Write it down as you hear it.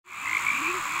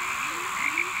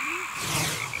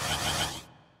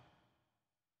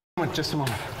just a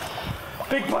moment.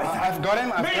 Big python. I've got him.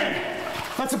 Man,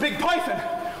 that's a big python.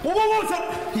 Whoa, whoa, whoa, what's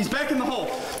up? He's back in the hole.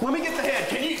 Let me get the head.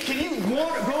 Can you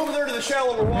go over there to the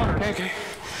shallower water? Okay.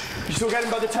 You still got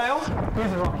him by the tail?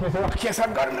 Here's a rock, here's a rock. Yes,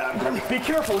 I've got him now. I've got him. Be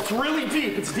careful, it's really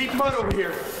deep. It's deep mud over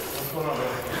here. What's going on,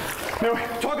 man? Now,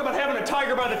 talk about having a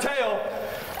tiger by the tail.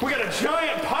 We got a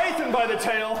giant python by the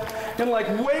tail and like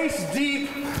waist deep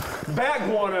bat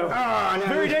guano.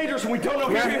 Very dangerous when we don't know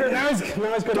he's here. Now he's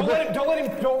got don't let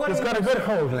him. He's got a good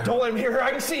hold there. Don't let him here.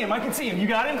 I can see him. You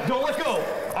got him? Don't let go.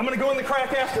 I'm gonna go in the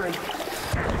crack after him.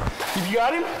 You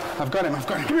got him? I've got him.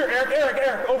 Come here,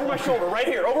 Eric, over my shoulder, right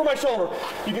here, over my shoulder.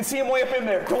 You can see him way up in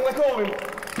there. Don't let go of him.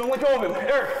 Don't let go of him.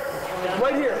 Eric,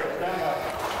 right here.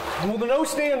 Well, no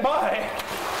stand by.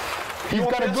 He's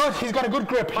got a good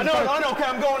grip. I know, okay,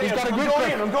 I'm going in. He's got a good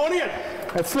grip. I'm going in.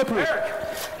 That's slippery. Eric.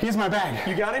 Here's my bag.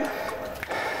 You got him?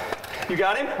 You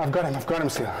got him? I've got him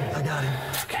still. I got him.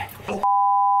 Okay. Oh.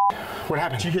 What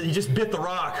happened? You just bit the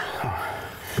rock.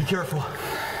 Be careful.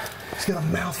 He's got a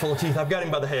mouthful of teeth. I've got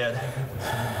him by the head.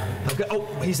 Oh,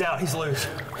 he's out. He's loose.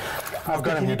 I've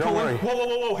got him here. Don't worry. Whoa, whoa,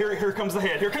 whoa, whoa. Here comes the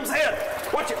head. Here comes the head.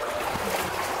 Watch it.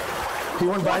 He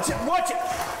won't bite. Watch it.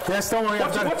 Yes, don't worry.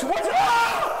 Watch it. Oh!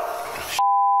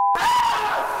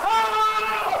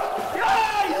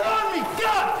 He's on me.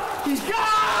 God! He's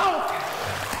gone!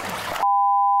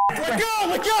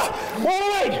 Let go!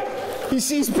 Wait!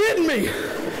 He's bitten me.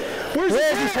 Where's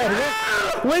his head?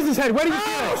 Where's his head? Where do you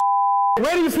feel it?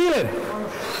 Where do you feel it?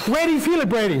 Where do you feel it,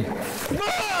 Brady? Man,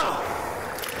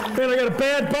 I got a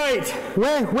bad bite.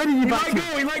 Where did you bite?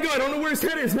 He might go. I don't know where his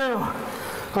head is now.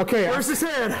 Okay. Where's his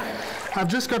head? I've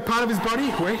just got part of his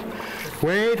body. Wait.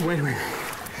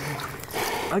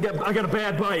 I got a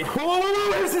bad bite. Whoa,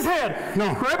 where's his head?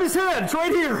 No. Grab his head. It's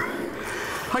right here.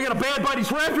 I got a bad bite.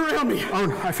 He's wrapped around me.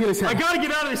 Oh, I feel his head. I gotta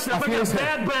get out of this stuff. I got a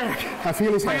bad back. I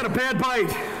feel his head. I got a bad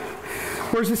bite.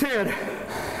 Where's his head?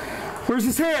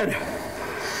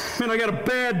 Man, I got a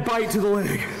bad bite to the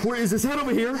leg. Where is his head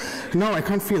over here? No, I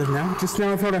can't feel it now. Just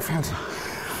now I thought I found it.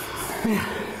 Man,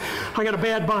 I got a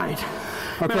bad bite.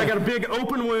 Okay. Man, I got a big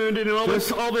open wound and all this.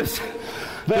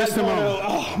 Just a moment.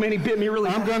 Oh, man, he bit me really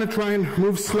I'm going to try and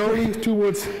move slowly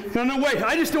towards... No, wait.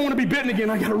 I just don't want to be bitten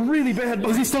again. I got a really bad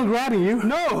bite. Is he still grabbing you?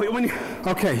 No.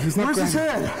 Okay, he's not grabbing. Where's his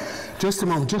head? Just a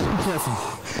moment. Just be careful.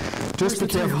 Just be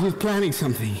careful. He's planning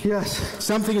something. Yes.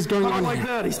 Something is going on like here.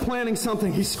 that. He's planning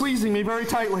something. He's squeezing me very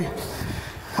tightly.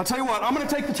 I'll tell you what. I'm going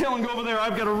to take the tail and go over there.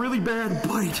 I've got a really bad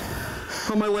bite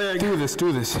on my leg. Do this.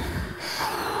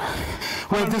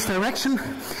 Wait, this direction?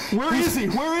 Where is he?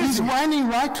 He's winding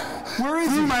right. Where is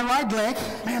he? Through my right leg.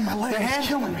 Man, my leg is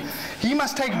killing me. He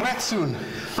must take breath soon.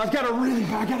 I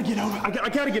gotta get over. I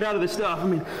gotta get out of this stuff. I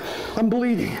mean, I'm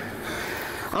bleeding.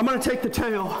 I'm gonna take the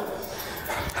tail.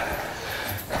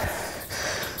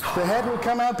 The head will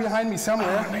come out behind me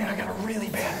somewhere. Oh, man, I got a really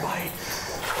bad bite.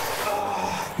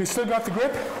 You still got the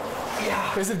grip?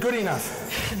 Yeah. Is it good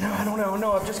enough? No, I don't know.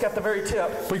 No, I've just got the very tip.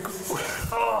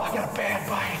 I got a bad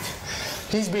bite.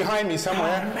 He's behind me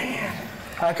somewhere. Oh, man.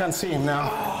 I can't see him now.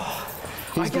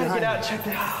 I gotta get out and check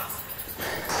that out.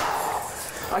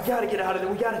 I gotta get out of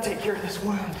there. We gotta take care of this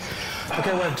wound.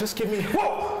 Okay, well, just give me...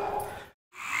 Whoa!